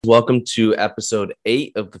Welcome to episode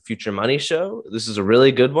 8 of the Future Money Show. This is a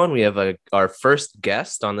really good one. We have our first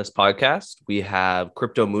guest on this podcast. We have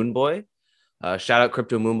Crypto Moon Boy. Shout out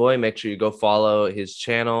Crypto Moon Boy. Make sure you go follow his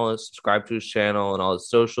channel, subscribe to his channel and all his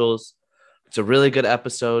socials. It's a really good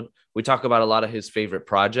episode. We talk about a lot of his favorite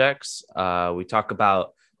projects. We talk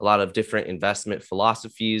about a lot of different investment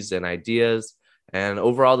philosophies and ideas. And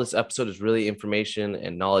overall, this episode is really information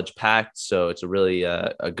and knowledge packed. So it's a really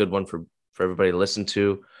a good one for everybody to listen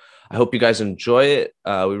to. I hope you guys enjoy it.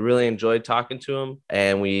 We really enjoyed talking to him,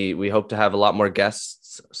 and we hope to have a lot more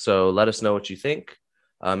guests. So let us know what you think.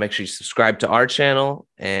 Make sure you subscribe to our channel,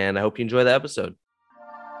 and I hope you enjoy the episode.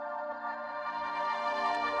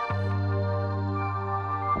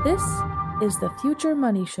 This is the Future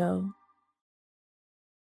Money Show.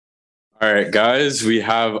 All right, guys, we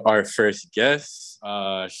have our first guest.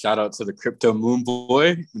 Shout out to the Crypto Moon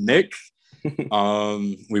Boy, Nick.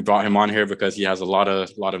 We brought him on here because he has a lot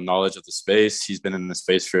of knowledge of the space. He's been in the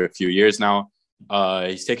space for a few years now.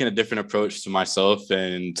 He's taken a different approach to myself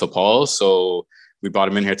and to Paul, so we brought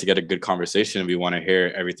him in here to get a good conversation. We want to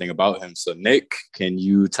hear everything about him. So Nick, can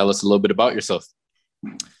you tell us a little bit about yourself?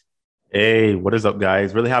 Hey, what is up,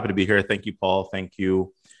 guys? Really happy to be here. Thank you, Paul. Thank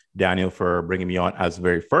you, Daniel, for bringing me on as the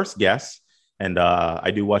very first guest. And I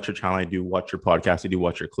do watch your channel. I do watch your podcast. I do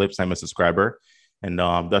watch your clips. I'm a subscriber. And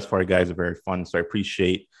thus far, you guys are very fun. So I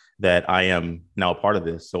appreciate that I am now a part of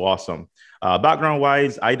this. So awesome.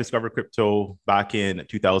 Background-wise, I discovered crypto back in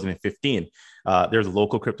 2015. There's a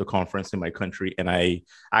local crypto conference in my country, and I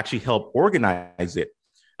actually helped organize it.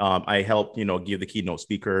 I helped, give the keynote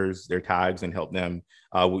speakers their tags and help them,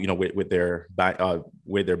 with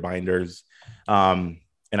their binders. And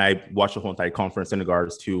I watched the whole entire conference in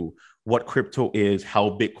regards to what crypto is,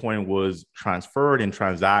 how Bitcoin was transferred and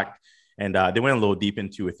transact. And they went a little deep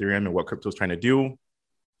into Ethereum and what crypto is trying to do.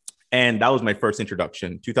 And that was my first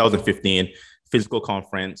introduction, 2015, physical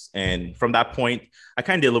conference. And from that point, I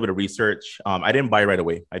kind of did a little bit of research. I didn't buy right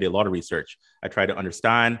away. I did a lot of research. I tried to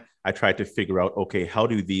understand. I tried to figure out, okay, how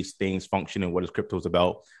do these things function and what is crypto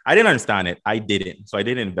about? I didn't understand it. I didn't. So I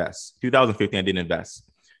didn't invest. 2015, I didn't invest.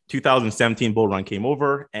 2017 bull run came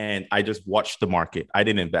over and I just watched the market. I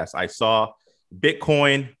didn't invest. I saw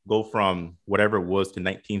Bitcoin go from whatever it was to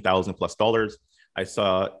 $19,000+ I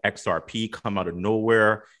saw XRP come out of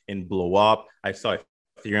nowhere and blow up. I saw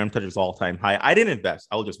Ethereum touch its all-time high. I didn't invest.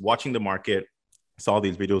 I was just watching the market. Saw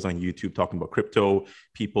these videos on YouTube talking about crypto,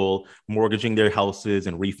 people mortgaging their houses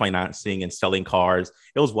and refinancing and selling cars.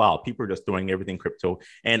 It was wild. People were just throwing everything crypto.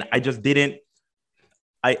 And I just didn't.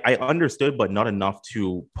 I understood, but not enough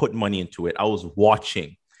to put money into it. I was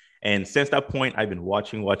watching. And since that point, I've been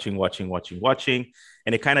watching.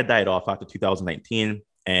 And it kind of died off after 2019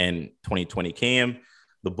 and 2020 came.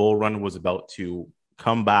 The bull run was about to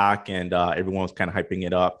come back and everyone was kind of hyping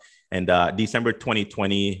it up. And December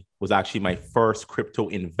 2020 was actually my first crypto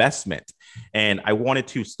investment. And I wanted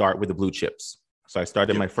to start with the blue chips. So I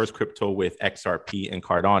started my first crypto with XRP and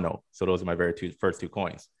Cardano. So those are my first two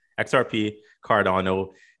coins. XRP, Cardano,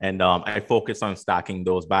 and I focused on stacking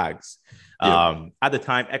those bags. At the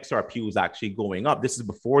time, XRP was actually going up. This is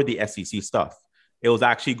before the SEC stuff. It was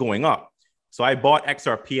actually going up. So I bought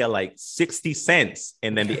XRP at like 60 cents,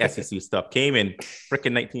 and then the SEC stuff came in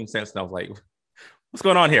freaking 19 cents. And I was like, what's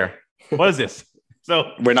going on here? What is this?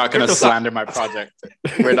 So we're not going to slander my project.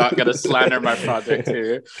 We're not going to slander my project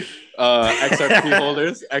here. XRP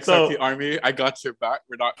holders, XRP army, I got your back.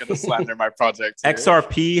 We're not going to slander my project here.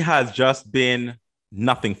 XRP has just been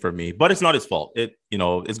nothing for me, but it's not his fault.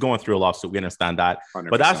 It's going through a lawsuit. We understand that. 100%.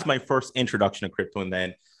 But that's my first introduction to crypto. And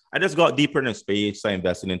then I just got deeper in the space. I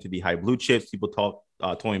invested into the high blue chips. People told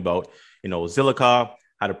me about, Zilliqa.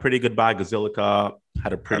 Had a pretty good bag of Zilliqa.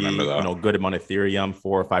 Had a pretty, good amount of Ethereum,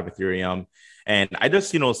 4 or 5 Ethereum. And I just,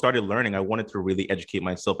 started learning. I wanted to really educate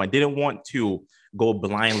myself. I didn't want to go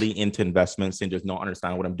blindly into investments and just not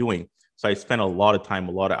understand what I'm doing. So I spent a lot of time,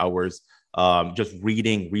 a lot of hours just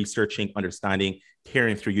reading, researching, understanding,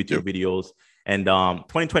 tearing through YouTube videos. And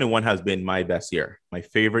 2021 has been my best year, my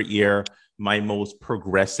favorite year, my most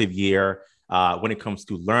progressive year when it comes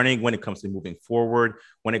to learning, when it comes to moving forward,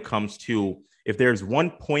 when it comes to, if there's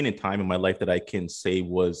one point in time in my life that I can say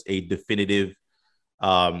was a definitive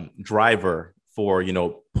driver for,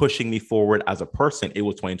 pushing me forward as a person, it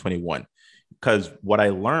was 2021. Because what I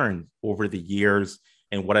learned over the years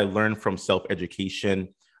and what I learned from self-education,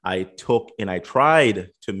 I took and I tried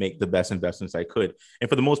to make the best investments I could. And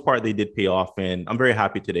for the most part, they did pay off. And I'm very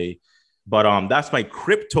happy today. But that's my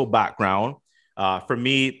crypto background. For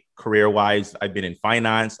me, career-wise, I've been in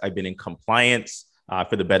finance. I've been in compliance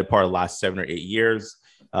for the better part of the last 7 or 8 years.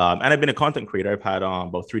 And I've been a content creator. I've had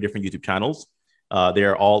about 3 different YouTube channels.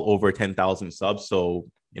 They're all over 10,000 subs. So,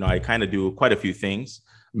 I kind of do quite a few things,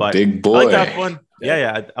 but Big I like boy. to have fun.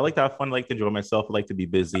 Yeah. I like to have fun. I like to enjoy myself. I like to be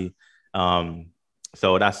busy.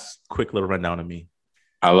 So that's quick little rundown of me.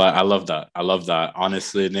 I love that. I love that.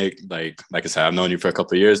 Honestly, Nick, like I said, I've known you for a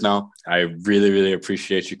couple of years now. I really, really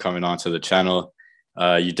appreciate you coming on to the channel.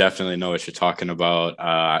 You definitely know what you're talking about.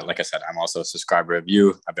 Like I said, I'm also a subscriber of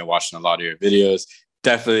you. I've been watching a lot of your videos.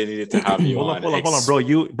 Definitely needed to have you on. Hold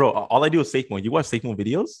on, bro. All I do is SafeMoon. You watch SafeMoon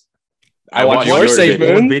videos? I watch your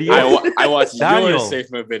SafeMoon videos. I watch your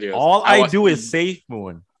SafeMoon videos. All I do is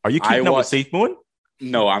SafeMoon. Are you keeping up with SafeMoon?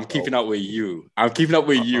 No, I'm keeping up with you. I'm keeping up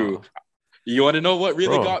with you. You want to know what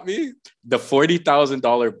really got me? The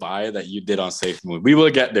 $40,000 buy that you did on SafeMoon. We will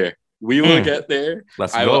get there. Get there.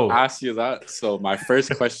 Let's I go. will ask you that. So my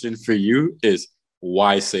first question for you is,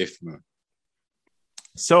 why SafeMoon?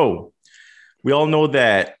 So we all know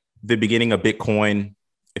that the beginning of Bitcoin,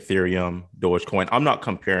 Ethereum, Dogecoin, I'm not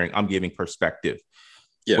comparing, I'm giving perspective.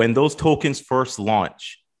 Yeah. When those tokens first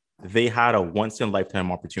launched, they had a once in a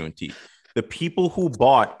lifetime opportunity. The people who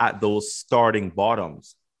bought at those starting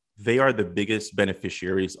bottoms, they are the biggest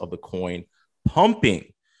beneficiaries of the coin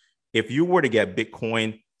pumping. If you were to get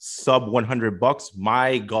Bitcoin sub $100,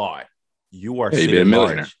 my God, you are sitting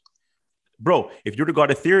large. Bro, if you were to got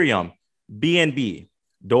Ethereum, BNB,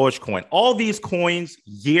 Dogecoin, all these coins,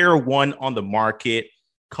 year one on the market,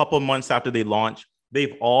 couple months after they launch,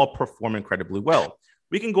 they've all performed incredibly well.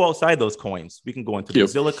 We can go outside those coins. We can go into the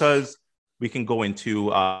Basilicas. We can go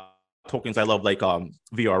into tokens I love like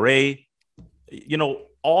VRA.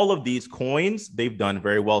 All of these coins, they've done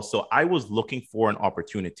very well. So I was looking for an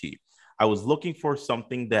opportunity. I was looking for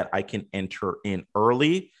something that I can enter in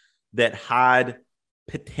early that had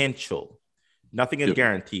potential. Nothing is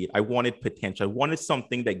guaranteed. I wanted potential. I wanted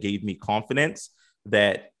something that gave me confidence,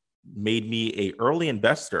 that made me an early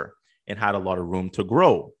investor and had a lot of room to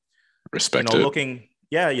grow. Respect looking.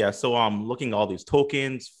 Yeah. So I'm looking at all these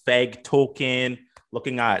tokens, FEG token,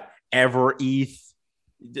 looking at EverETH.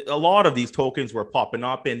 A lot of these tokens were popping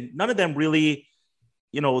up and none of them really,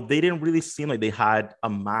 they didn't really seem like they had a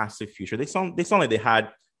massive future. They sound like they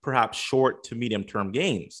had perhaps short to medium term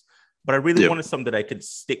gains, but I really wanted something that I could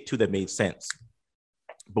stick to that made sense.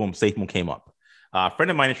 Boom, SafeMoon came up. A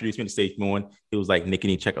friend of mine introduced me to SafeMoon. He was like, Nick, you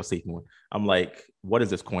need to check out SafeMoon. I'm like, what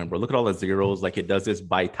is this coin, bro? Look at all the zeros. Like it does this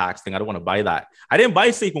buy tax thing. I don't want to buy that. I didn't buy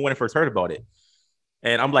SafeMoon when I first heard about it.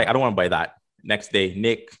 And I'm like, I don't want to buy that. Next day,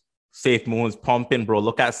 Nick, SafeMoon's pumping, bro.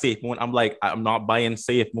 Look at SafeMoon. I'm like, I'm not buying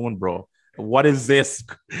SafeMoon, bro. What is this?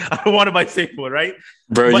 I don't want to buy SafeMoon, right?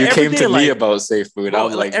 Bro, you came to me about SafeMoon. I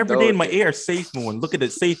was like, every day in my ear, SafeMoon. Look at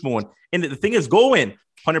it, SafeMoon. And the thing is going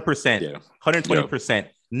 100%, 120%,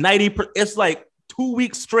 90%. It's like 2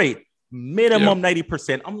 weeks straight, minimum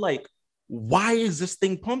 90%. I'm like, why is this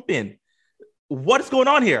thing pumping? What's going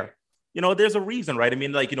on here? There's a reason, right? I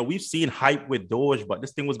mean, we've seen hype with Doge, but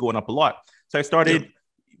this thing was going up a lot. So I started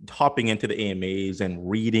hopping into the AMAs and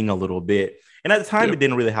reading a little bit. And at the time, it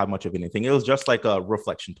didn't really have much of anything. It was just like a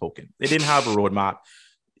reflection token. It didn't have a roadmap.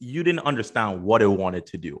 You didn't understand what it wanted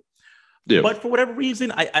to do. But for whatever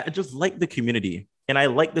reason, I just like the community and I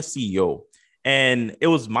like the CEO. And it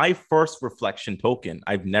was my first reflection token.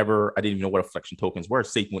 I didn't even know what reflection tokens were.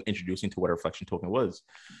 SafeMoon introduced me to what a reflection token was.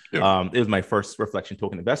 It was my first reflection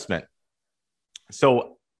token investment.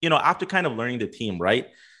 So, after kind of learning the team, right,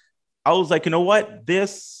 I was like, you know what,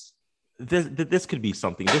 this could be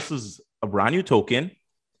something. This is a brand new token.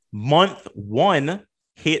 Month one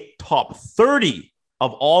hit top 30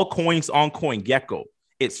 of all coins on CoinGecko.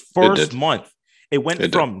 Its first month, it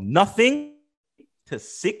went from nothing to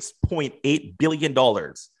 $6.8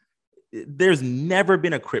 billion. There's never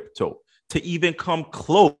been a crypto to even come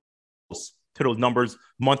close to those numbers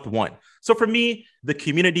month one. So for me, the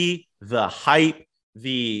community, the hype,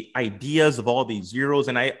 the ideas of all these zeros,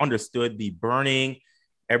 and I understood the burning,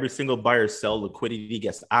 every single buy or sell liquidity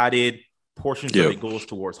gets added, portions of it goes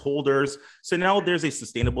towards holders. So now there's a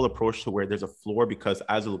sustainable approach to where there's a floor, because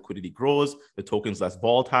as the liquidity grows, the token's less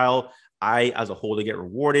volatile. I, as a holder, get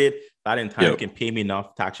rewarded. That in time can pay me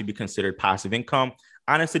enough to actually be considered passive income.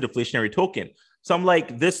 Honestly, deflationary token. So I'm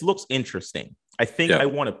like, this looks interesting. I think I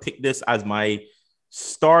want to pick this as my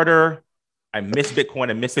starter. I miss Bitcoin.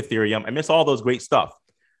 I miss Ethereum. I miss all those great stuff.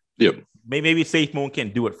 Maybe SafeMoon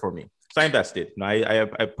can do it for me. So I invested. I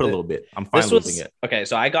put a little bit. I'm fine losing it. Okay,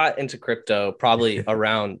 so I got into crypto probably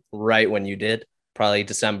around right when you did, probably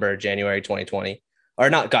December, January 2020.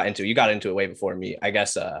 Or not got into it. You got into it way before me. I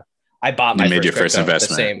guess I bought my first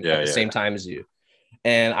investment at the same time as you.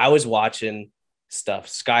 And I was watching stuff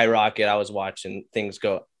skyrocket. I was watching things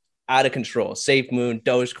go out of control. SafeMoon,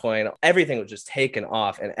 Dogecoin, everything was just taken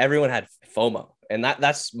off and everyone had FOMO. And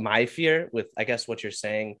that's my fear with, I guess, what you're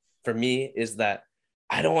saying for me is that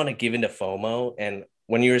I don't want to give into FOMO. And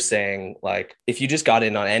when you were saying like, if you just got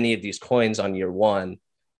in on any of these coins on year one,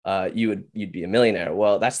 you'd be a millionaire.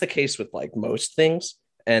 Well, that's the case with like most things.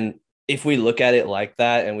 And if we look at it like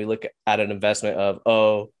that, and we look at an investment of,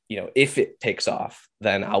 oh, if it takes off,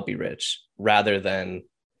 then I'll be rich, rather than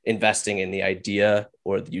investing in the idea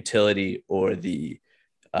or the utility or the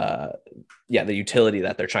utility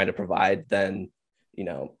that they're trying to provide, then,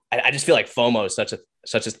 I just feel like FOMO is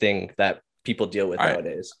such a thing that people deal with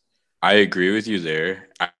nowadays. I agree with you there.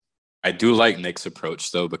 I do like Nick's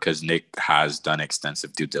approach though, because Nick has done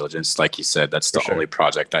extensive due diligence. Like he said, that's the only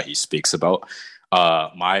project that he speaks about.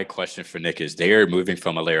 My question for Nick is, they are moving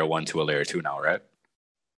from a layer 1 to a layer 2 now, right?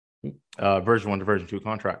 Version 1 to version 2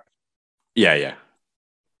 contract. Yeah.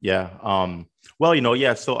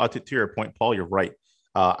 Well, so to your point, Paul, you're right.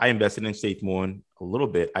 I invested in SafeMoon a little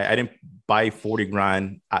bit. I didn't buy 40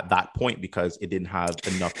 grand at that point because it didn't have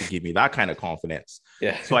enough to give me that kind of confidence.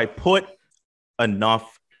 Yeah. So I put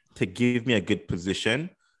enough to give me a good position.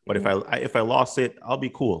 But if I lost it, I'll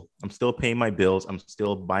be cool. I'm still paying my bills. I'm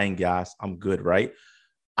still buying gas. I'm good, right?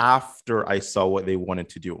 After I saw what they wanted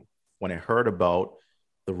to do, when I heard about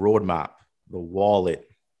the roadmap, the wallet,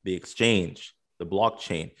 the exchange, the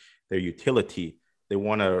blockchain, their utility, they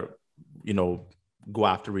want to, go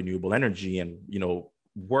after renewable energy and,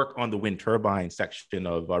 work on the wind turbine section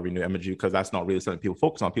of renewable energy, because that's not really something people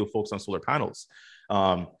focus on. People focus on solar panels.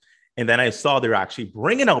 And then I saw they're actually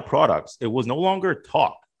bringing out products. It was no longer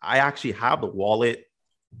talk. I actually have the wallet.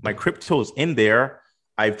 My crypto's in there.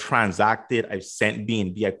 I've transacted. I've sent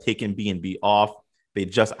BNB. I've taken BNB off. They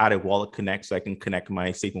just added Wallet Connect, so I can connect my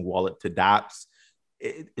SafeMoon wallet to dApps.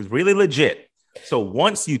 It's really legit. So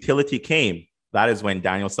once utility came, that is when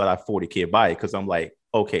Daniel saw that 40K buy, because I'm like,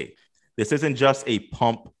 okay, this isn't just a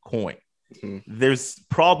pump coin. Mm-hmm. There's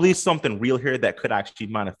probably something real here that could actually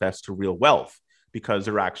manifest to real wealth, because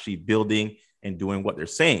they're actually building and doing what they're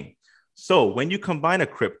saying. So when you combine a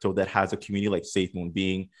crypto that has a community like SafeMoon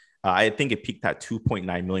being, I think it peaked at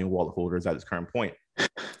 2.9 million wallet holders at its current point.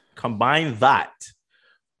 Combine that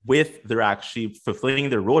with they're actually fulfilling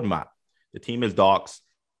their roadmap. The team is docs.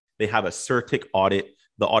 They have a CertiK audit.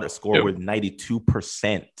 The audit score was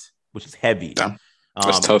 92%, which is heavy. Yeah.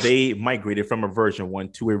 That's tough. They migrated from a version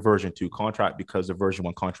 1 to a version 2 contract because the version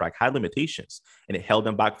 1 contract had limitations and it held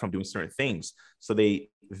them back from doing certain things. So they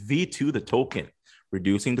V2 the token,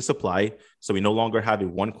 reducing the supply. So we no longer have a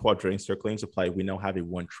 1 quadrillion circulating supply. We now have a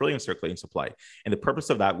 1 trillion circulating supply. And the purpose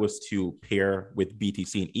of that was to pair with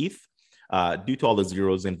BTC and ETH. Due to all the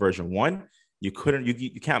zeros in version 1, you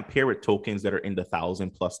can't pair with tokens that are in the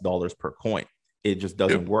 $1,000+ per coin. It just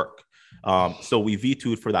doesn't work. So we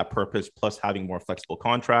V2'd for that purpose, plus having more flexible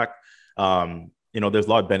contract. There's a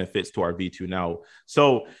lot of benefits to our V2 now.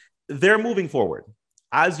 So they're moving forward.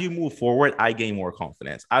 As you move forward, I gain more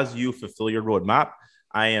confidence. As you fulfill your roadmap,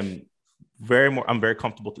 I'm very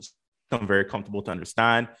comfortable to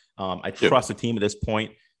understand. I trust the team at this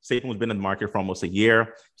point. SafeMoon has been in the market for almost a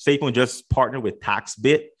year. SafeMoon just partnered with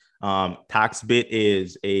TaxBit. TaxBit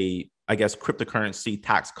is cryptocurrency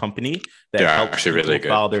tax company that helps people really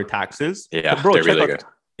file their taxes. Yeah, so bro, they're really good.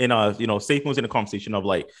 SafeMoon's in a conversation of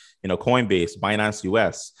Coinbase, Binance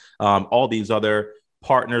US, all these other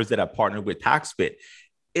partners that have partnered with TaxBit.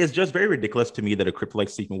 It's just very ridiculous to me that a crypto like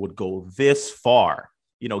SafeMoon would go this far,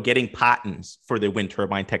 getting patents for their wind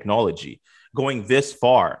turbine technology, going this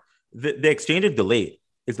far. The exchange is delayed.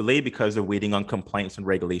 It's delayed because they're waiting on compliance and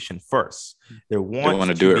regulation first. They want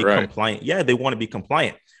to do it right. Compliant. Yeah, they want to be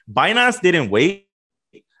compliant. Binance didn't wait.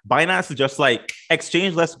 Binance is just like,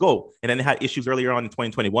 exchange, let's go. And then they had issues earlier on in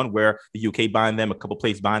 2021 where the UK banned them, a couple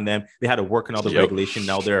places banned them. They had to work on all the regulation.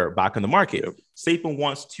 Now they're back on the market. SafeMoon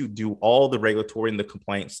wants to do all the regulatory and the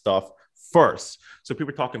compliance stuff first. So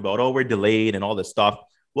people are talking about, we're delayed and all this stuff.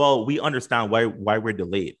 Well, we understand why we're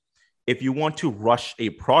delayed. If you want to rush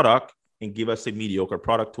a product and give us a mediocre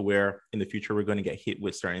product to where in the future we're going to get hit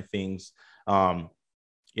with certain things,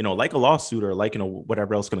 like a lawsuit or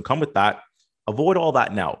whatever else is going to come with that, avoid all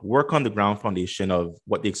that now. Work on the ground foundation of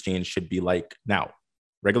what the exchange should be like now.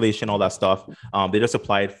 Regulation, all that stuff. They just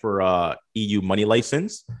applied for EU money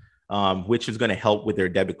license, which is going to help with their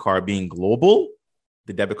debit card being global.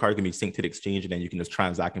 The debit card can be synced to the exchange and then you can just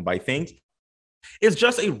transact and buy things. It's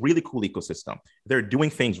just a really cool ecosystem. They're doing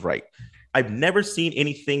things right. I've never seen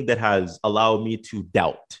anything that has allowed me to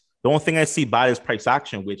doubt. The only thing I see bad is price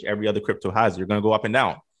action, which every other crypto has. You're going to go up and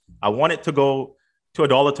down. I want it to go to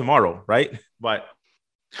 $1 tomorrow, right? But,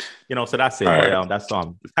 so that's it. Right. That's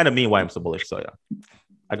kind of me why I'm so bullish. So, yeah.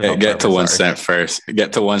 I just Get to clarify, 1 sorry. cent first.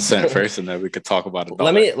 Get to 1 cent first, and then we could talk about it.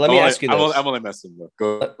 Let me ask you this. I'm only messing with.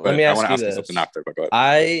 Go Let ahead. me I ask want to you ask you this. something after, but go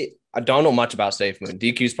ahead. I don't know much about SafeMoon.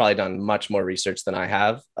 DQ's probably done much more research than I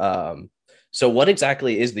have. So what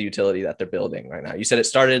exactly is the utility that they're building right now? You said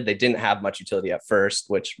they didn't have much utility at first,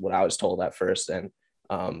 which what I was told at first, and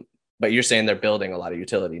but you're saying they're building a lot of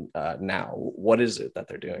utility now. What is it that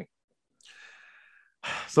they're doing?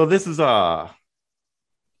 So this is a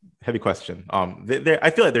heavy question. I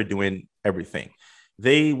feel like they're doing everything.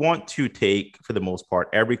 They want to take, for the most part,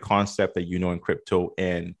 every concept that you know in crypto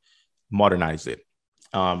and modernize it.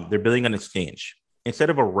 They're building an exchange instead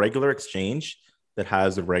of a regular exchange that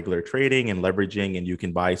has a regular trading and leveraging, and you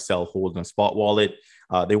can buy, sell, hold on a spot wallet.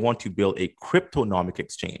 They want to build a cryptonomic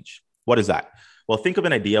exchange. What is that? Well, think of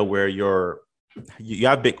an idea where you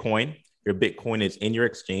have Bitcoin. Your Bitcoin is in your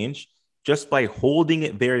exchange. Just by holding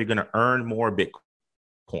it there, you're going to earn more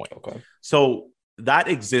Bitcoin. Okay. So that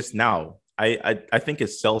exists now. I think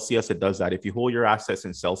it's Celsius that does that. If you hold your assets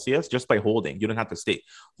in Celsius, just by holding, you don't have to stake.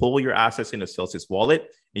 Hold your assets in a Celsius wallet,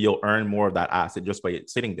 and you'll earn more of that asset just by it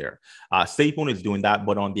sitting there. SafeMoon is doing that,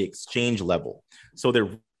 but on the exchange level. So they're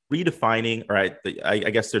redefining, right? I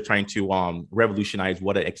guess they're trying to revolutionize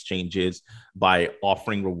what an exchange is by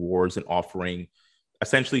offering rewards and offering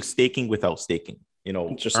essentially staking without staking.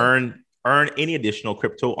 Earn any additional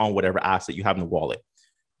crypto on whatever asset you have in the wallet.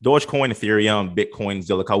 Dogecoin, Ethereum, Bitcoin,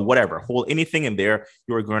 Zilliqa, whatever. Hold anything in there,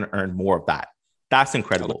 you're going to earn more of that. That's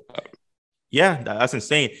incredible. Yeah, that's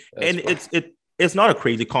insane. It's not a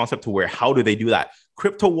crazy concept to where how do they do that?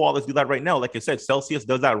 Crypto wallets do that right now. Like I said, Celsius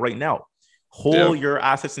does that right now. Hold your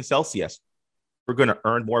assets in Celsius. We're going to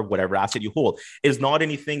earn more of whatever asset you hold. It's not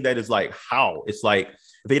anything that is like how. It's like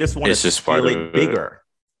they just want to scale it bigger.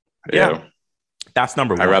 Yeah. That's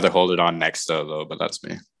number one. I'd rather hold it on Nexo though, but that's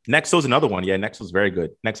me. Nexo is another one. Yeah, Nexo is very good.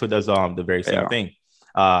 Nexo does the very same thing.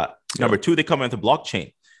 Number two, they come into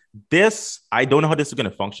blockchain. This, I don't know how this is going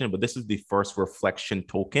to function, but this is the first reflection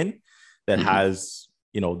token that has,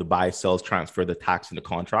 the buy, sells, transfer, the tax in the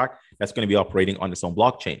contract. That's going to be operating on its own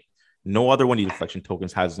blockchain. No other one of these reflection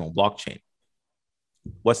tokens has its own blockchain.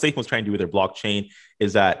 What SafeMoon was trying to do with their blockchain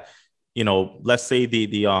is that, let's say the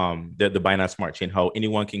Binance Smart Chain, how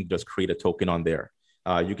anyone can just create a token on there.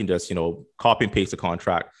 You can just, copy and paste the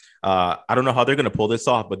contract. I don't know how they're going to pull this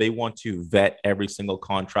off, but they want to vet every single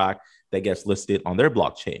contract that gets listed on their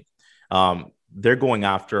blockchain. They're going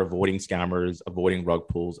after avoiding scammers, avoiding rug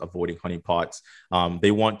pulls, avoiding honeypots. They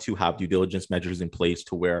want to have due diligence measures in place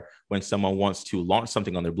to where when someone wants to launch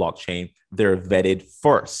something on their blockchain, they're vetted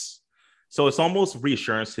first. So it's almost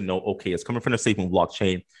reassurance to know, okay, it's coming from the SafeMoon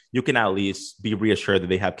blockchain. You can at least be reassured that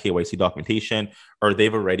they have KYC documentation or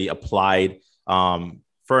they've already applied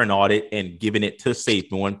for an audit and given it to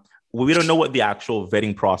SafeMoon. We don't know what the actual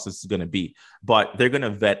vetting process is going to be, but they're going to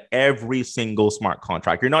vet every single smart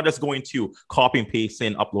contract. You're not just going to copy and paste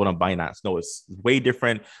and upload on Binance. No, it's way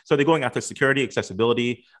different. So they're going after security,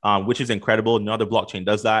 accessibility, which is incredible. No other blockchain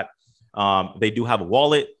does that. They do have a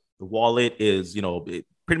wallet. The wallet is,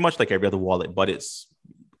 pretty much like every other wallet, but it's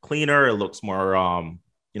cleaner. It looks more,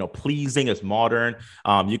 pleasing. It's modern.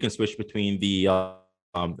 You can switch between the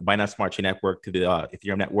Binance Smart Chain network to the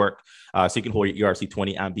Ethereum network. So you can hold your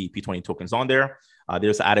ERC20 and BEP20 tokens on there.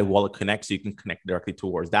 There's added wallet connect, so you can connect directly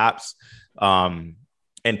towards dApps.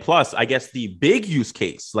 And plus, I guess the big use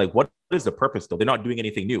case, like what is the purpose though? They're not doing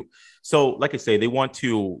anything new. So like I say, they want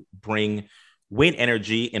to bring wind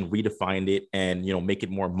energy and redefine it and, make it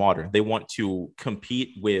more modern. They want to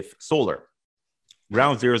compete with solar.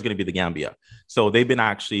 Ground zero is going to be the Gambia. So they've been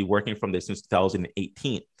actually working from this since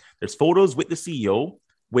 2018. There's photos with the CEO,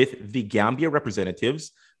 with the Gambia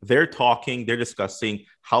representatives. They're discussing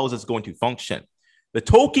how is this going to function. The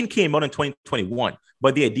token came out in 2021,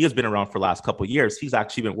 but the idea has been around for the last couple of years. He's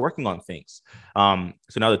actually been working on things. So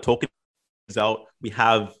now the token is out. We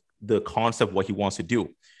have the concept of what he wants to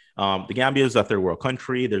do. The Gambia is a third world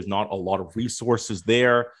country. There's not a lot of resources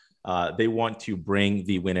there. They want to bring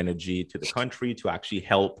the wind energy to the country to actually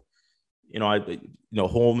help,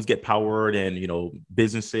 homes get powered and,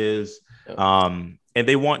 businesses. And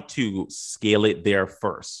they want to scale it there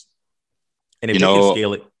first. And if they can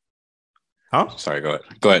scale it. Huh? Sorry, go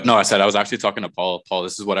ahead. No, I was actually talking to Paul. Paul,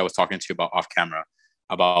 this is what I was talking to you about off camera,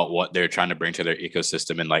 about what they're trying to bring to their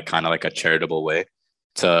ecosystem in like kind of like a charitable way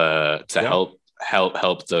to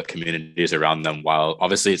help the communities around them, while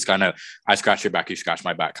obviously it's kind of I scratch your back, you scratch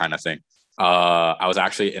my back kind of thing. I was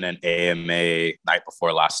actually in an AMA night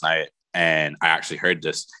before last night, and I actually heard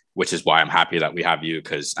this, which is why I'm happy that we have you,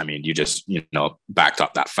 because I mean you just backed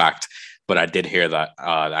up that fact. But I did hear that,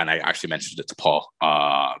 and I actually mentioned it to Paul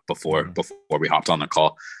before we hopped on the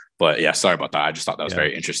call. But yeah, sorry about that. I just thought that was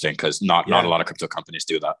very interesting because not a lot of crypto companies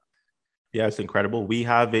do that. Yeah, it's incredible. We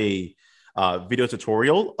have a video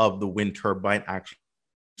tutorial of the wind turbine actually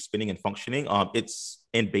spinning and functioning. It's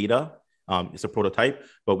in beta. It's a prototype,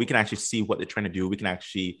 but we can actually see what they're trying to do. We can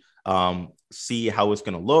actually see how it's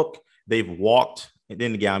going to look. They've walked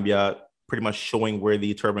in Gambia, pretty much showing where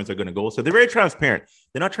the turbines are going to go. So they're very transparent.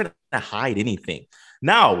 They're not trying to hide anything.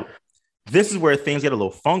 Now, this is where things get a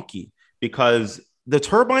little funky because the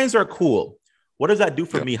turbines are cool. What does that do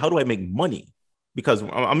for me? How do I make money? Because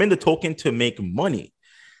I'm in the token to make money.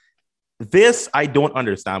 This I don't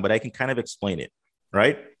understand, but I can kind of explain it,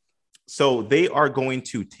 right? So they are going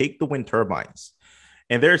to take the wind turbines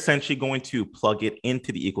and they're essentially going to plug it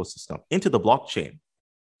into the ecosystem, into the blockchain.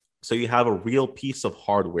 So you have a real piece of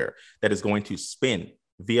hardware that is going to spin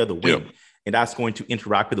via the wind, and that's going to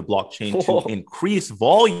interact with the blockchain to increase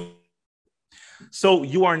volume. So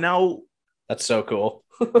you are now... That's so cool.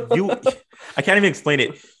 I can't even explain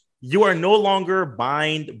it. You are no longer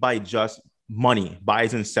bound by just money,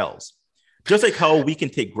 buys and sells. Just like how we can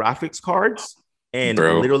take graphics cards and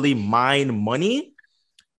literally mine money,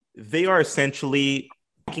 they are essentially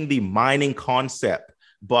taking the mining concept,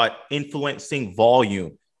 but influencing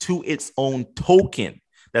volume to its own token.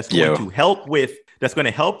 That's going to help with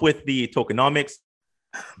the tokenomics,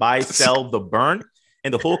 buy, sell, the burn,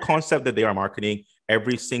 and the whole concept that they are marketing.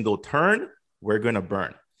 Every single turn, we're going to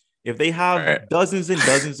burn. If they have dozens and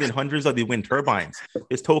dozens and hundreds of the wind turbines,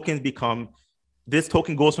 this token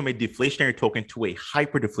goes from a deflationary token to a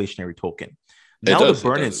hyper deflationary token. Now the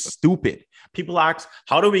burn is stupid. People ask,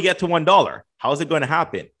 how do we get to $1? How is it going to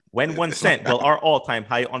happen? When 1 cent? Well, our all-time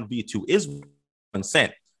high on V2 is 1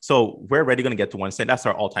 cent. So we're already going to get to 1 cent. That's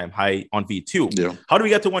our all-time high on V2. Yeah. How do we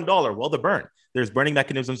get to $1? Well, the burn. There's burning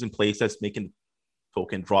mechanisms in place that's making the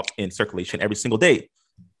token drop in circulation every single day.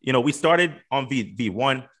 You know, we started on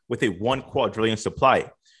V1 with a 1 quadrillion supply.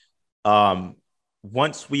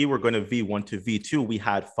 Once we were going to V1 to V2, we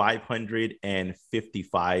had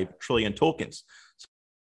 555 trillion tokens. So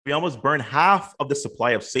we almost burned half of the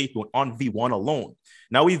supply of SafeMoon on V1 alone.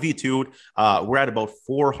 Now we V2'd, we're at about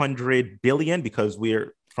 400 billion because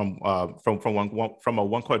we're from a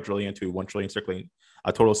 1 quadrillion to 1 trillion circulating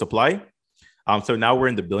total supply. So now we're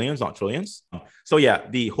in the billions, not trillions. So yeah,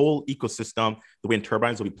 the whole ecosystem, the wind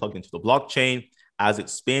turbines will be plugged into the blockchain. As it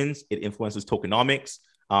spins, it influences tokenomics.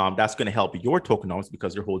 That's going to help your tokenomics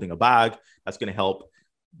because you're holding a bag. That's going to help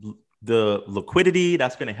the liquidity.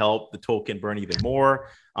 That's going to help the token burn even more.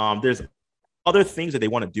 There's other things that they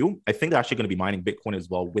want to do. I think they're actually going to be mining Bitcoin as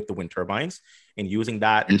well with the wind turbines and using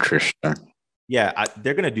that. Interesting. Yeah,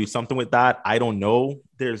 they're going to do something with that. I don't know.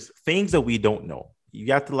 There's things that we don't know.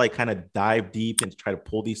 You have to like kind of dive deep and try to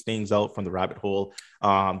pull these things out from the rabbit hole.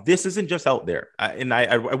 This isn't just out there.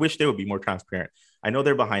 I wish they would be more transparent. I know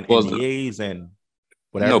they're behind NDAs and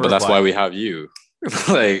whatever. No, but that's why we have you.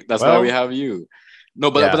 Why we have you.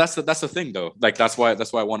 No, but that's the thing though. Like that's why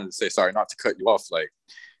I wanted to say, sorry, not to cut you off. Like,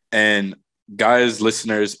 and guys,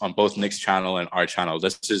 listeners on both Nick's channel and our channel,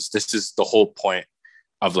 this is the whole point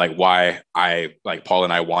of like why Paul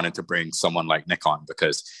and I wanted to bring someone like Nick on,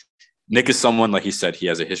 because Nick is someone, like he said, he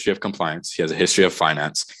has a history of compliance, he has a history of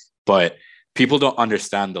finance, but people don't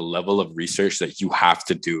understand the level of research that you have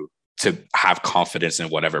to do to have confidence in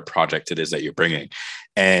whatever project it is that you're bringing.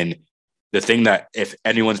 And the thing that if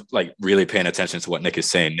anyone's like really paying attention to what Nick is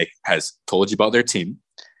saying, Nick has told you about their team.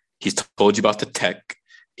 He's told you about the tech.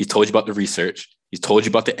 He's told you about the research. He's told you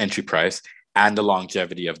about the entry price and the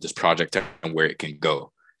longevity of this project and where it can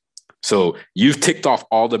go. So you've ticked off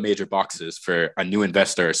all the major boxes for a new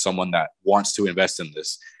investor or someone that wants to invest in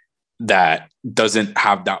this that doesn't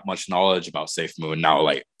have that much knowledge about SafeMoon. Now,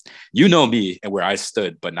 like, you know me and where I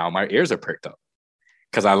stood, but now my ears are pricked up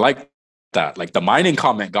because I like that. Like the mining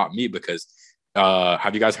comment got me because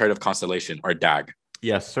have you guys heard of Constellation or DAG?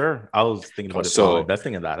 Yes, sir. I was thinking about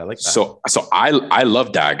investing in that. I like that. So I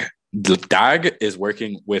love DAG. DAG is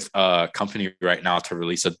working with a company right now to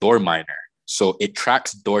release a door miner. So it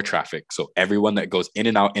tracks door traffic. So everyone that goes in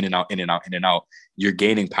and out, in and out, in and out, in and out, you're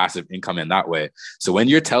gaining passive income in that way. So when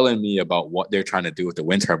you're telling me about what they're trying to do with the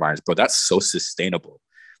wind turbines, bro, that's so sustainable.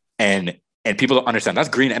 And people don't understand. That's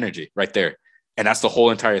green energy right there. And that's the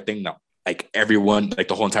whole entire thing now. Like everyone, like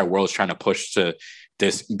the whole entire world is trying to push to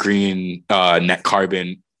this green net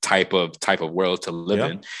carbon type of world to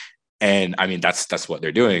live in. And I mean, that's what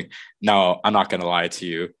they're doing. Now, I'm not going to lie to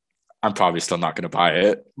you. I'm probably still not going to buy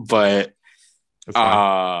it, but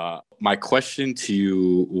my question to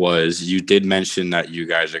you was, you did mention that you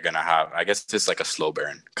guys are going to have, I guess it's like a slow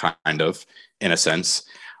burn kind of in a sense.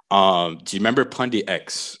 Do you remember Pundi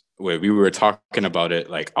X we were talking about it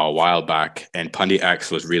like a while back, and Pundi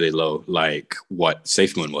X was really low, like what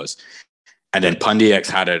SafeMoon was. And then Pundi X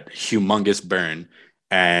had a humongous burn,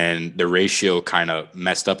 and the ratio kind of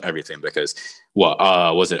messed up everything because what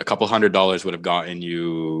was it? A couple $100 would have gotten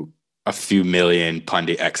you a few million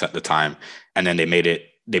Pundi X at the time, and then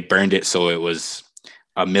they burned it so it was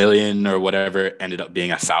a million or whatever, ended up being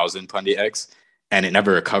 1,000 Pundi X, and it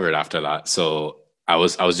never recovered after that. So I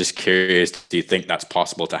was just curious, do you think that's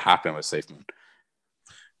possible to happen with SafeMoon?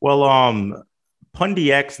 Well,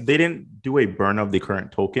 Pundi X, they didn't do a burn of the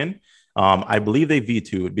current token. I believe they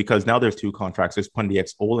V2'd because now there's two contracts. There's Pundi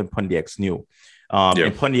X old and Pundi X new.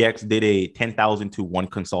 And Pundi X did a 10,000 to 1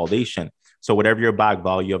 consolidation. So whatever your bag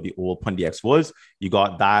value of the old Pundi X was, you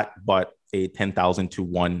got that, but a 10,000 to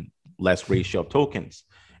 1 less ratio of tokens.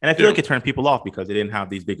 And I feel like it turned people off because they didn't have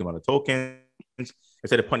these big amount of tokens.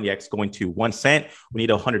 Instead of Pundi X going to 1 cent, we need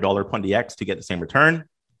a $100 Pundi X to get the same return.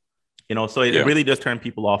 So it really does turn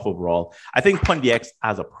people off overall. I think Pundi X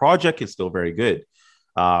as a project is still very good.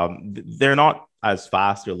 They're not as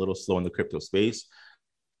fast. They're a little slow in the crypto space.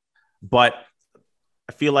 But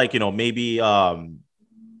I feel like, maybe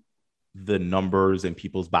the numbers and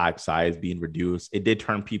people's bag size being reduced, it did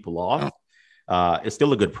turn people off. It's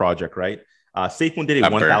still a good project, right? SafeMoon did a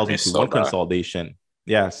 1,000 to 1 consolidation.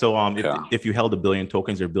 Yeah. So if you held 1 billion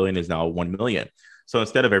tokens, your billion is now 1 million. So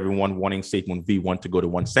instead of everyone wanting SafeMoon V1 to go to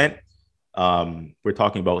 1 cent, we're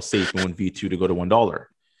talking about SafeMoon V2 to go to $1.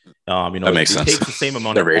 That makes sense. It takes the same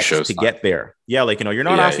amount of X to get there. Yeah, you're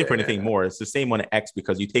not asking for anything more. It's the same on X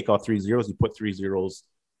because you take off 3 zeros, you put 3 zeros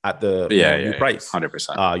at the new price.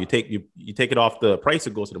 100%. You take it off the price,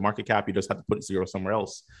 it goes to the market cap. You just have to put 0 somewhere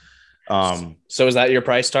else. So is that your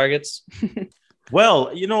price targets? Well,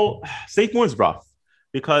 SafeMoon is rough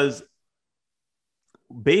because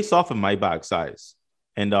based off of my bag size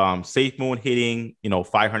and SafeMoon hitting,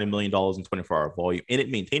 $500 million in 24-hour volume and it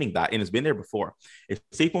maintaining that, and it's been there before. If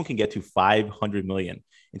SafeMoon can get to 500 million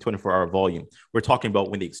in 24-hour volume, we're talking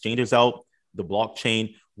about when the exchange is out, the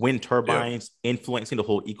blockchain, wind turbines, influencing the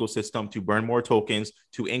whole ecosystem to burn more tokens,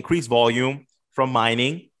 to increase volume from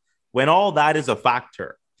mining. When all that is a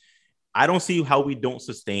factor, I don't see how we don't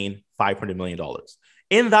sustain $500 million.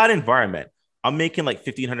 In that environment, I'm making like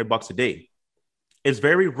 $1,500 a day. It's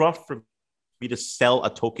very rough for me to sell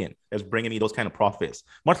a token that's bringing me those kind of profits,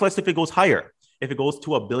 much less if it goes higher, if it goes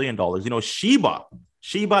to $1 billion. Shiba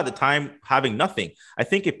at the time having nothing. I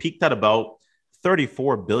think it peaked at about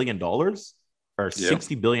 $34 billion or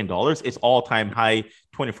 $60 billion. It's all-time high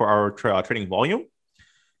 24-hour trading volume.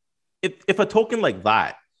 If a token like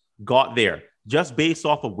that got there just based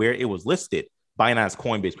off of where it was listed, Binance,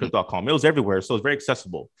 Coinbase, Crypto.com, it was everywhere. So it's very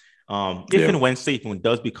accessible. If and when SafeMoon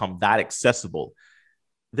does become that accessible,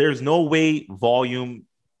 there's no way volume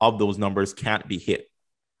of those numbers can't be hit.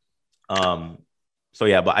 But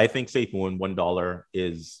I think SafeMoon $1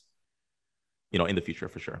 is, in the future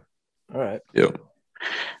for sure. All right. Yep.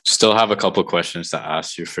 Still have a couple questions to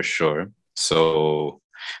ask you for sure. So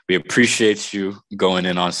we appreciate you going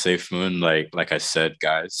in on SafeMoon. Like I said,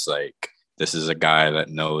 guys, this is a guy that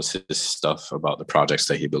knows his stuff about the projects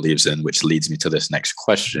that he believes in, which leads me to this next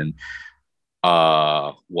question.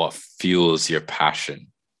 What fuels your passion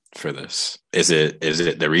for this? Is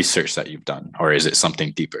it the research that you've done, or is it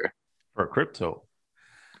something deeper? For crypto?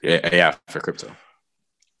 Yeah, for crypto.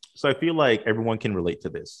 So I feel like everyone can relate to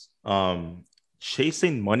this.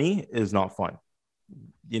 Chasing money is not fun.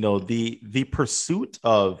 The pursuit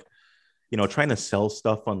of, trying to sell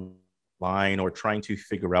stuff online or trying to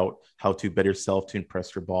figure out how to better yourself to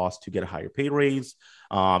impress your boss to get a higher pay raise.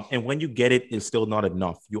 And when you get it, it's still not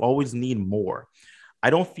enough. You always need more. I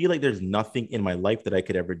don't feel like there's nothing in my life that I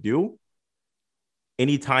could ever do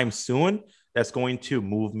anytime soon that's going to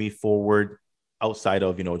move me forward outside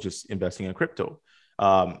of, just investing in crypto.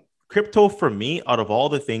 Crypto for me, out of all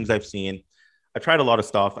the things I've seen, I tried a lot of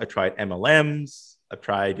stuff. I tried MLMs. I've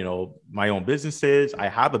tried, my own businesses. I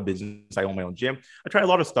have a business. I own my own gym. I tried a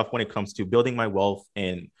lot of stuff when it comes to building my wealth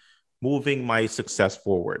and moving my success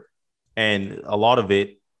forward. And a lot of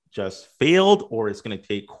it just failed, or it's going to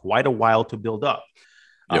take quite a while to build up.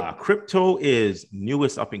 Crypto is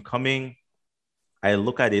newest up and coming. I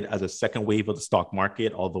look at it as a second wave of the stock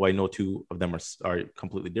market, although I know two of them are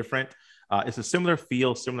completely different. It's a similar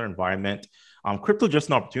feel, similar environment. Crypto just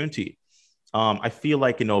an opportunity. I feel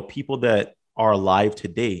like, people that are alive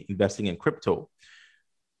today investing in crypto,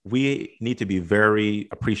 we need to be very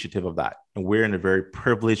appreciative of that. And we're in a very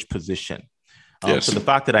privileged position. So the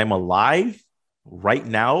fact that I'm alive right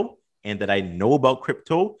now and that I know about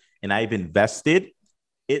crypto and I've invested,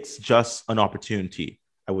 it's just an opportunity.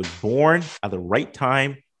 I was born at the right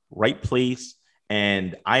time, right place,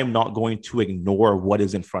 and I am not going to ignore what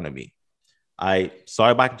is in front of me. I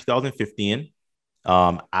saw it back in 2015.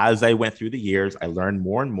 As I went through the years, I learned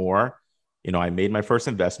more and more. I made my first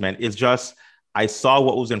investment. It's just I saw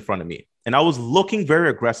what was in front of me, and I was looking very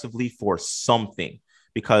aggressively for something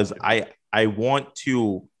because I want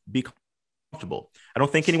to be comfortable. I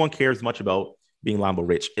don't think anyone cares much about being Lambo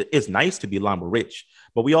rich. It is nice to be Lambo rich,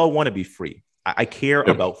 but we all want to be free. I care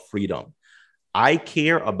about freedom. I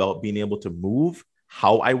care about being able to move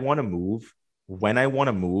how I want to move, when I want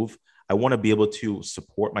to move. I want to be able to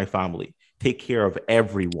support my family, take care of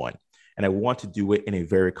everyone, and I want to do it in a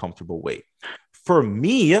very comfortable way. For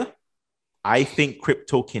me, I think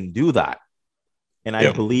crypto can do that. And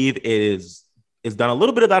I believe it is done a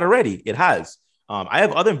little bit of that already. It has. I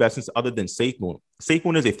have other investments other than SafeMoon.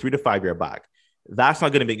 SafeMoon is a 3 to 5 year bag. That's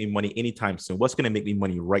not going to make me money anytime soon. What's going to make me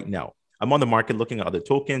money right now? I'm on the market looking at other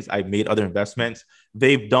tokens. I've made other investments.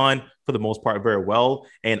 They've done, for the most part, very well.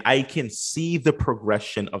 And I can see the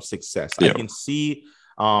progression of success. I can see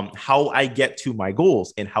how I get to my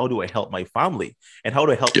goals and how do I help my family and how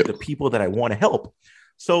do I help the people that I want to help.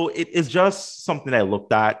 So it is just something I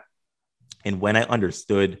looked at. And when I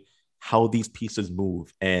understood how these pieces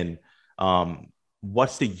move and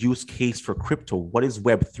what's the use case for crypto, what is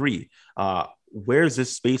Web3? Where is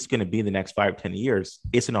this space going to be in the next 5-10 years?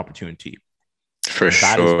 It's an opportunity. For sure.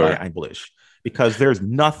 That is why I'm bullish, because there's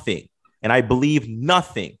nothing, and I believe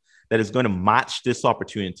nothing that is going to match this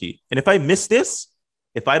opportunity. And if I miss this,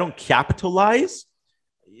 if I don't capitalize,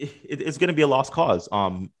 it's going to be a lost cause.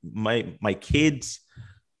 My kids,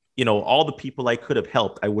 all the people I could have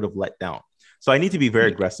helped, I would have let down. So I need to be very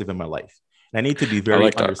aggressive in my life. And I need to be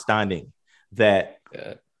very understanding that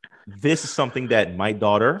this is something that my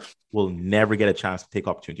daughter will never get a chance to take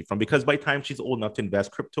opportunity from, because by the time she's old enough to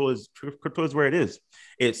invest, crypto is where it is.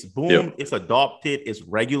 It's boom, it's adopted, it's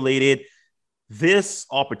regulated. This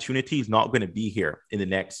opportunity is not going to be here in the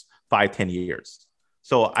next 5-10 years.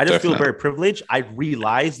 So I just feel very privileged. I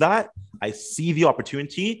realize that. I see the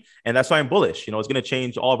opportunity, and that's why I'm bullish. It's going to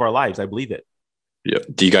change all of our lives. I believe it. Yeah.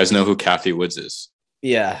 Do you guys know who Kathy Woods is?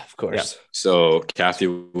 Yeah, of course. Yeah. So Kathy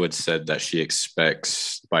Woods said that she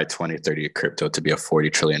expects by 2030 crypto to be a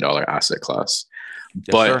 $40 trillion asset class.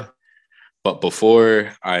 Yes, but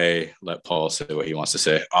before I let Paul say what he wants to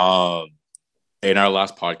say, in our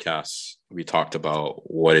last podcast, we talked about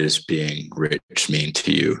what is being rich mean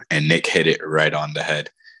to you, and Nick hit it right on the head,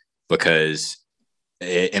 because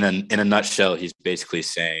in a nutshell, he's basically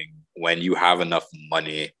saying when you have enough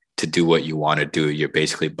money to do what you want to do, you're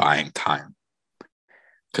basically buying time.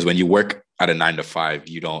 Because when you work at a 9 to 5,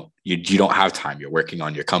 you don't have time. You're working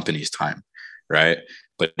on your company's time, right?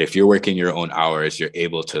 But if you're working your own hours, you're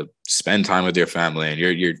able to spend time with your family, and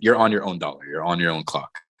you're on your own dollar. You're on your own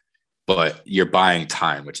clock. But you're buying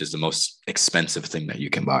time, which is the most expensive thing that you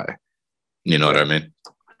can buy. You know what I mean?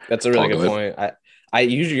 That's a really good point. I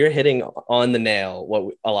usually, you're hitting on the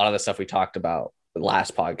nail a lot of the stuff we talked about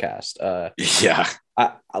last podcast.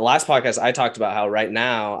 Last podcast, I talked about how right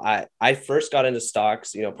now I first got into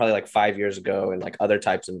stocks, probably like 5 years ago, and like other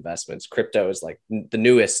types of investments. Crypto is like the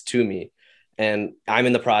newest to me. And I'm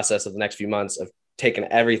in the process of the next few months of taking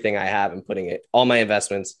everything I have and all my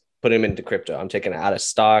investments, putting them into crypto. I'm taking it out of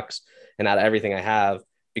stocks and out of everything I have,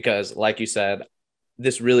 because like you said,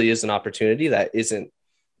 this really is an opportunity that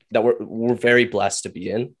we're very blessed to be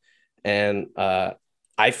in. And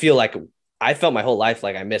I feel like I felt my whole life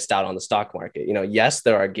like I missed out on the stock market. Yes,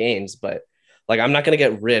 there are gains, but like I'm not going to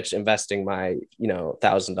get rich investing my,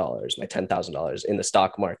 $1,000, my $10,000 in the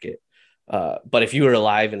stock market. But if you were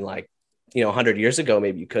alive in 100 years ago,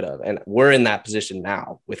 maybe you could have. And we're in that position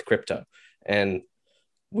now with crypto. And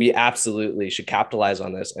we absolutely should capitalize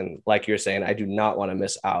on this. And like you're saying, I do not want to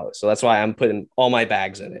miss out. So that's why I'm putting all my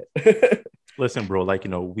bags in it. Listen, bro,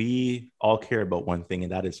 we all care about one thing,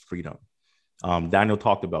 and that is freedom. Daniel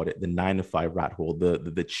talked about it, the 9 to 5 rat hole,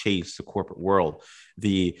 the chase, the corporate world,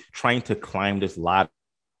 the trying to climb this ladder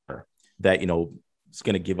that, it's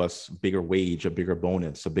going to give us bigger wage, a bigger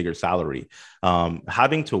bonus, a bigger salary.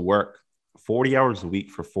 Having to work 40 hours a week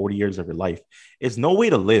for 40 years of your life is no way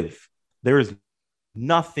to live. There is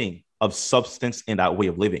nothing of substance in that way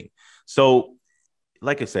of living. So,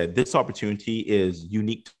 like I said, this opportunity is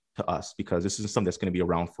unique to us because this is something that's going to be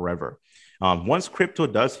around forever. Once crypto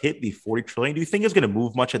does hit the 40 trillion, do you think it's going to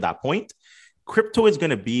move much at that point? Crypto is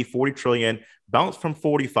going to be 40 trillion, bounce from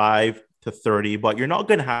 45 to 30, but you're not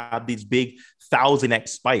going to have these big 1,000x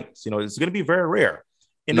spikes. It's going to be very rare.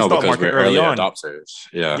 In the stock market early on, adopters.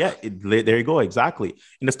 Yeah. There you go. Exactly.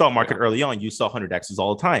 In the stock market early on, you saw 100x's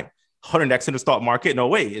all the time. 100x in the stock market. No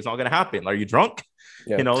way, it's not gonna happen. Are you drunk?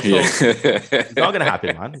 Yeah. You know, so Yeah. it's not gonna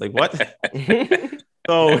happen, man. Like what?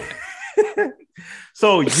 So,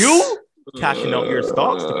 so you cashing out your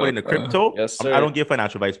stocks to put into crypto. Yes, sir. I don't give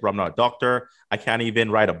financial advice, bro. I'm not a doctor. I can't even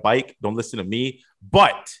ride a bike. Don't listen to me.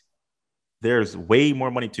 But there's way more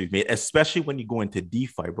money to be made, especially when you go into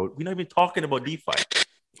DeFi, bro. We're not even talking about DeFi.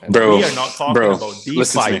 Bro, We are not talking about DeFi,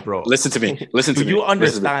 listen to me, bro. Listen to me. Listen to Do me. you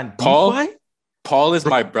understand DeFi? DeFi? Paul is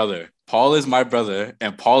my brother. Paul is my brother,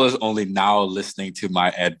 and Paul is only now listening to my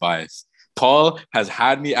advice. Paul has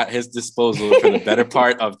had me at his disposal for the better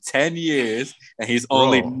part of 10 years, and he's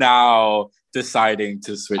only now deciding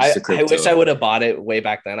to switch to crypto. I wish I would have bought it way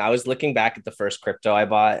back then. I was looking back at the first crypto I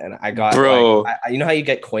bought, and I got, you know how you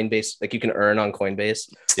get Coinbase, like you can earn on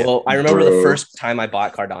Coinbase? Yeah. Well, I remember the first time I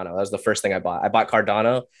bought Cardano. That was the first thing I bought. I bought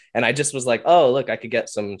Cardano, and I just was like, oh, look, I could get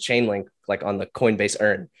some Chainlink like on the Coinbase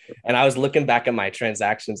earn. And I was looking back at my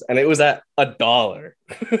transactions, and it was at $1.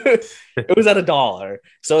 It was at $1.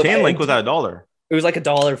 So Chainlink was at $1. It was like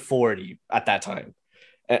 $1.40 at that time.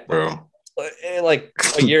 Bro. Like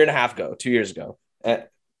a year and a half ago, 2 years ago.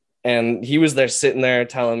 And he was there sitting there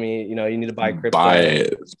telling me, you know, you need to buy crypto. Buy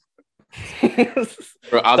it.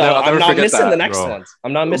 Bro, I'm not missing the next ones.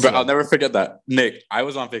 I'm not missing. Bro, I'll never forget that. Nick, I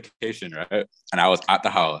was on vacation, right? And I was at the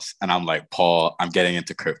house, and I'm like, Paul, I'm getting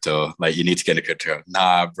into crypto. Like, you need to get into crypto.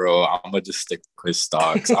 Nah, bro, I'm gonna just stick with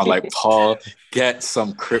stocks. I'm like, Paul, get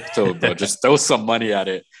some crypto, bro. Just throw some money at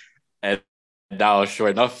it. And now, sure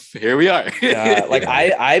enough, here we are. Yeah, like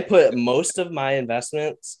I put most of my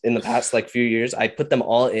investments in the past like few years, I put them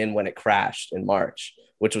all in when it crashed in March,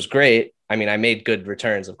 which was great. I mean, I made good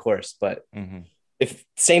returns, of course, but if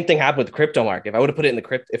same thing happened with the crypto market, if I would have put it in the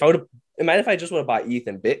crypto, if I would have, imagine if I just would have bought ETH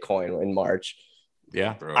and Bitcoin in March.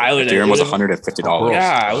 Yeah, bro. Ethereum was $150.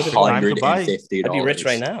 Yeah, I would have $150. I'd be rich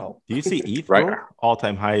right now. Do you see ETH? Right,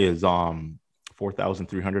 all-time high is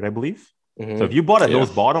 4,300, I believe. So if you bought at those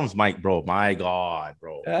bottoms, Mike, bro, my God,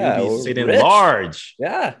 bro, you'd be sitting large.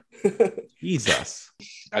 Yeah. Jesus.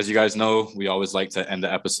 As you guys know, we always like to end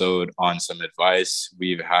the episode on some advice.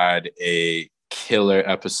 We've had a killer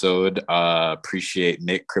episode. Appreciate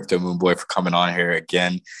Nick, Crypto Moon Boy, for coming on here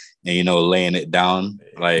again and, you know, laying it down.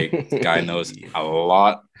 Like, the guy knows a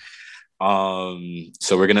lot.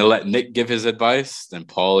 So we're going to let Nick give his advice, then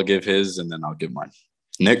Paul give his, and then I'll give mine.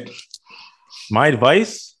 Nick? My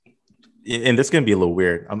advice, and this is going to be a little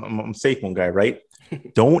weird. I'm a SafeMoon guy, right?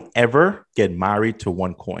 Don't ever get married to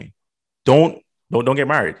one coin. Don't get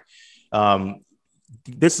married.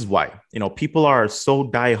 This is why, you know, people are so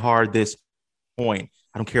diehard this coin.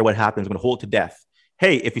 I don't care what happens. I'm going to hold it to death.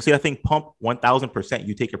 Hey, if you see that thing pump 1,000%,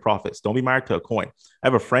 you take your profits. Don't be married to a coin. I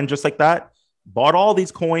have a friend just like that. Bought all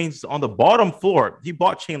these coins on the bottom floor. He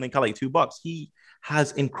bought Chainlink at like $2. He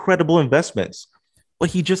has incredible investments,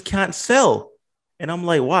 but he just can't sell. And I'm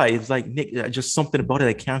like, why? It's like, Nick, just something about it.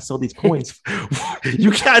 I can't sell these coins.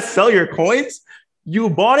 You can't sell your coins? You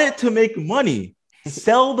bought it to make money.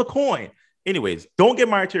 Sell the coin. Anyways, don't get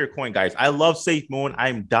married to your coin, guys. I love SafeMoon.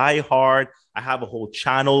 I'm die hard. I have a whole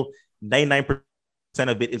channel. 99%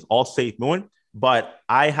 of it is all SafeMoon. But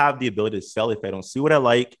I have the ability to sell if I don't see what I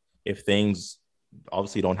like, if things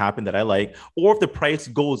obviously don't happen that I like, or if the price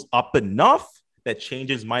goes up enough that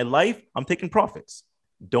changes my life, I'm taking profits.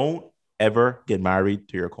 Don't ever get married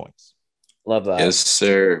to your coins. Love that. Yes,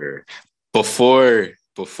 sir. Before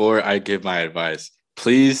I give my advice,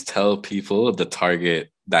 please tell people the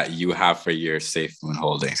target that you have for your SafeMoon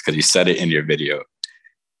holdings, because you said it in your video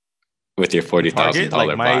with your $40,000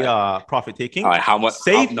 like my profit taking. How much?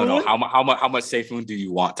 How much SafeMoon do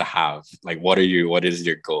you want to have? Like, what is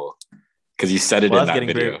your goal? Because you said it in that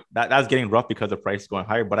video. That's getting rough because the price is going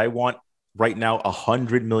higher. But I want right now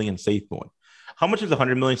 100 million SafeMoon. How much is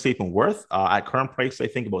 100 million SafeMoon worth? At current price, I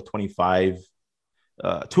think about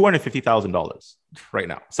 $250,000 right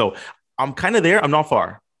now. So I'm kind of there. I'm not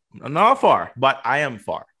far, but I am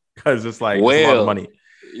far because it's like it's a lot of money.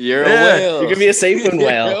 You're a whale. You're gonna be a SafeMoon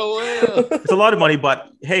whale. It's a lot of money, but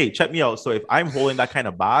hey, check me out. So if I'm holding that kind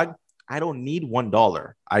of bag, I don't need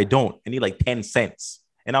 $1. I need like 10 cents,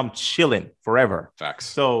 and I'm chilling forever.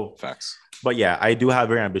 Facts. But yeah, I do have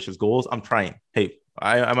very ambitious goals. I'm trying. Hey,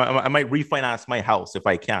 I might refinance my house if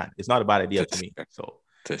I can. It's not a bad idea to me. So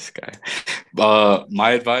this guy.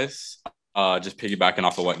 My advice, just piggybacking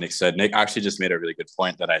off of what Nick said. Nick actually just made a really good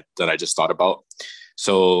point that I just thought about.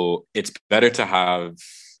 So it's better to have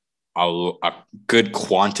a good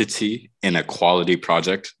quantity in a quality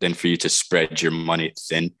project than for you to spread your money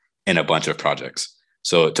thin in a bunch of projects.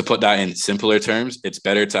 So to put that in simpler terms, it's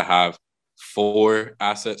better to have 4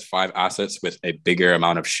 assets, 5 assets with a bigger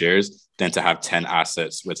amount of shares than to have 10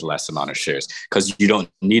 assets with less amount of shares, because you don't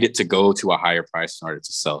need it to go to a higher price in order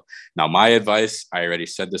to sell. Now, my advice, I already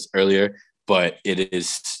said this earlier, but it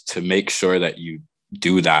is to make sure that you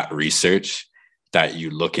do that research, that you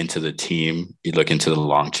look into the team, you look into the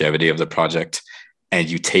longevity of the project, and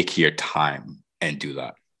you take your time and do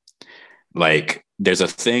that. Like, there's a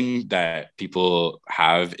thing that people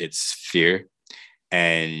have, it's fear.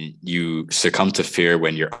 And you succumb to fear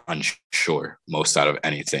when you're unsure most out of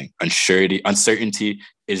anything. Uncertainty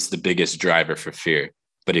is the biggest driver for fear.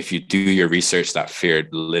 But if you do your research, that fear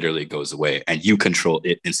literally goes away and you control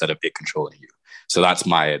it instead of it controlling you. So that's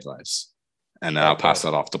my advice. And then I'll pass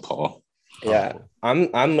that off to Paul. Yeah,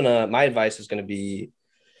 my advice is gonna be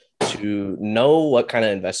to know what kind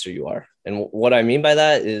of investor you are. And what I mean by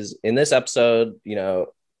that is, in this episode,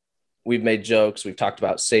 we've made jokes, we've talked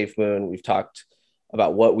about SafeMoon, we've talked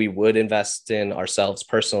about what we would invest in ourselves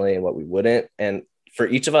personally and what we wouldn't. And for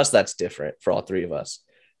each of us, that's different for all 3 of us.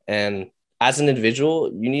 And as an individual,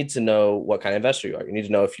 you need to know what kind of investor you are. You need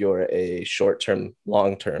to know if you're a short-term,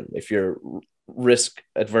 long-term, if you're risk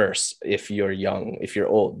adverse, if you're young, if you're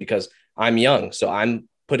old, because I'm young. So I'm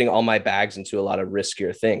putting all my bags into a lot of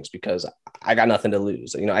riskier things because I got nothing to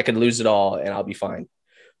lose. I could lose it all and I'll be fine.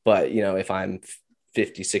 But, if I'm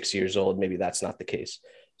 56 years old, maybe that's not the case.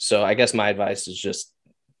 So I guess my advice is just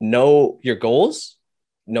know your goals,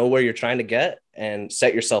 know where you're trying to get, and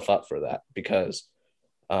set yourself up for that, because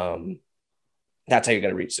that's how you're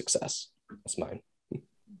going to reach success. That's mine.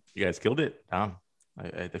 You guys killed it. Damn.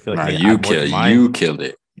 I feel like you killed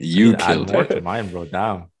it. You killed more it. to mine, bro.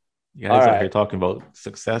 Damn. You guys are here talking about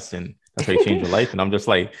success and that's how you change your life. And I'm just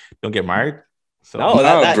like, don't get married. So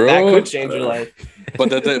that could change your life. But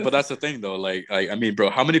that's the thing though. Like, I mean, bro,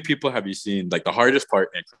 how many people have you seen? Like, the hardest part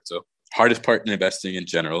in crypto, hardest part in investing in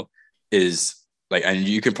general is like, and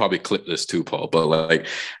you can probably clip this too, Paul, but like,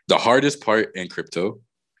 the hardest part in crypto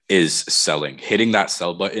is selling. Hitting that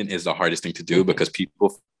sell button is the hardest thing to do because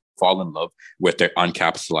people fall in love with their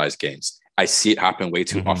uncapitalized gains. I see it happen way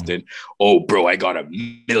too often. Oh, bro, I got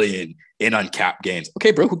 $1 million in uncapped gains.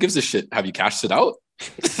 Okay, bro, who gives a shit? Have you cashed it out?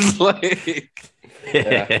 It's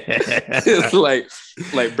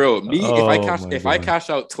like, bro, me, if I cash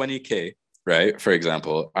out 20K, right? For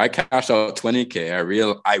example, I cash out 20K,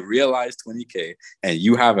 I realize 20K, and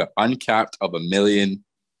you have an uncapped of $1 million,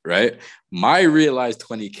 right? My realized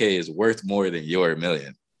 20K is worth more than your $1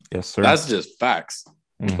 million. Yes, sir. That's just facts.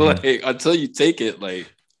 Like, until you take it,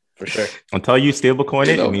 like, for sure. Until you stablecoin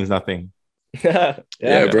it means nothing. Yeah,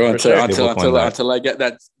 bro. Until I get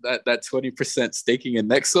that 20% staking in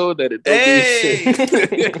Nexo, that it don't mean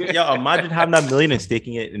shit. Yo, imagine having that $1 million and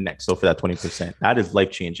staking it in Nexo for that 20%. That is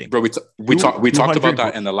life changing, bro. We talked about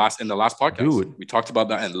that in the last podcast, dude. We talked about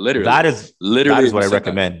that, and literally that is what I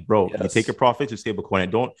recommend, bro. Yes. You take your profits, you stablecoin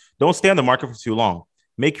it. Don't stay on the market for too long.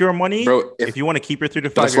 Make your money, bro. If you want to keep your 3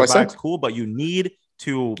 to 5 year bags, cool. But you need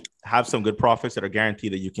to have some good profits that are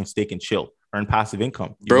guaranteed that you can stake and chill, earn passive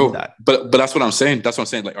income. Bro, but that's what I'm saying. That's what I'm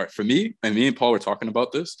saying. Like, all right, for me and Paul were talking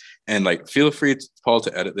about this, and like, feel free, Paul,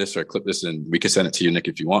 to edit this or clip this, and we can send it to you, Nick,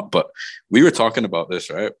 if you want. But we were talking about this,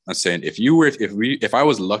 right? I'm saying if I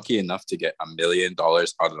was lucky enough to get $1 million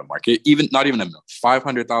out of the market, not even $1 million,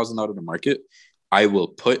 500,000 out of the market, I will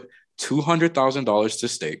put $200,000 to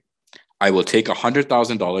stake. I will take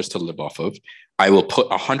 $100,000 to live off of. I will put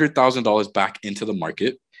 $100,000 back into the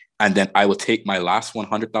market, and then I will take my last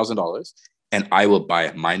 $100,000 and I will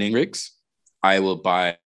buy mining rigs. I will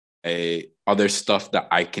buy other stuff that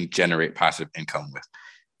I can generate passive income with.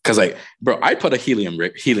 Because, like, bro, I put a helium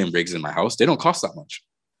rigs in my house. They don't cost that much,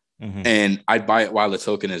 and I buy it while the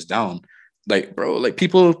token is down. Like, bro, like,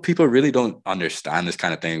 people really don't understand this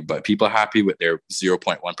kind of thing, but people happy with their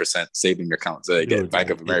 0.1% saving accounts that they get Bank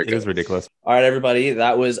of America. It is ridiculous. All right, everybody.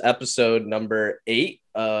 That was episode number 8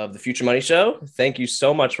 of the Future Money Show. Thank you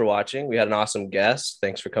so much for watching. We had an awesome guest.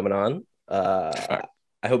 Thanks for coming on. I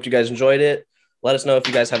hope you guys enjoyed it. Let us know if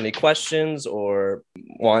you guys have any questions or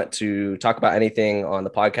want to talk about anything on the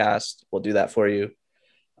podcast. We'll do that for you.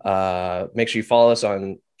 Make sure you follow us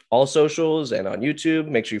on all socials and on YouTube.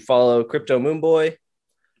 Make sure you follow Crypto Moon Boy.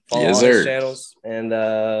 Follow all his channels. And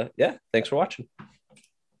thanks for watching.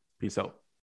 Peace out.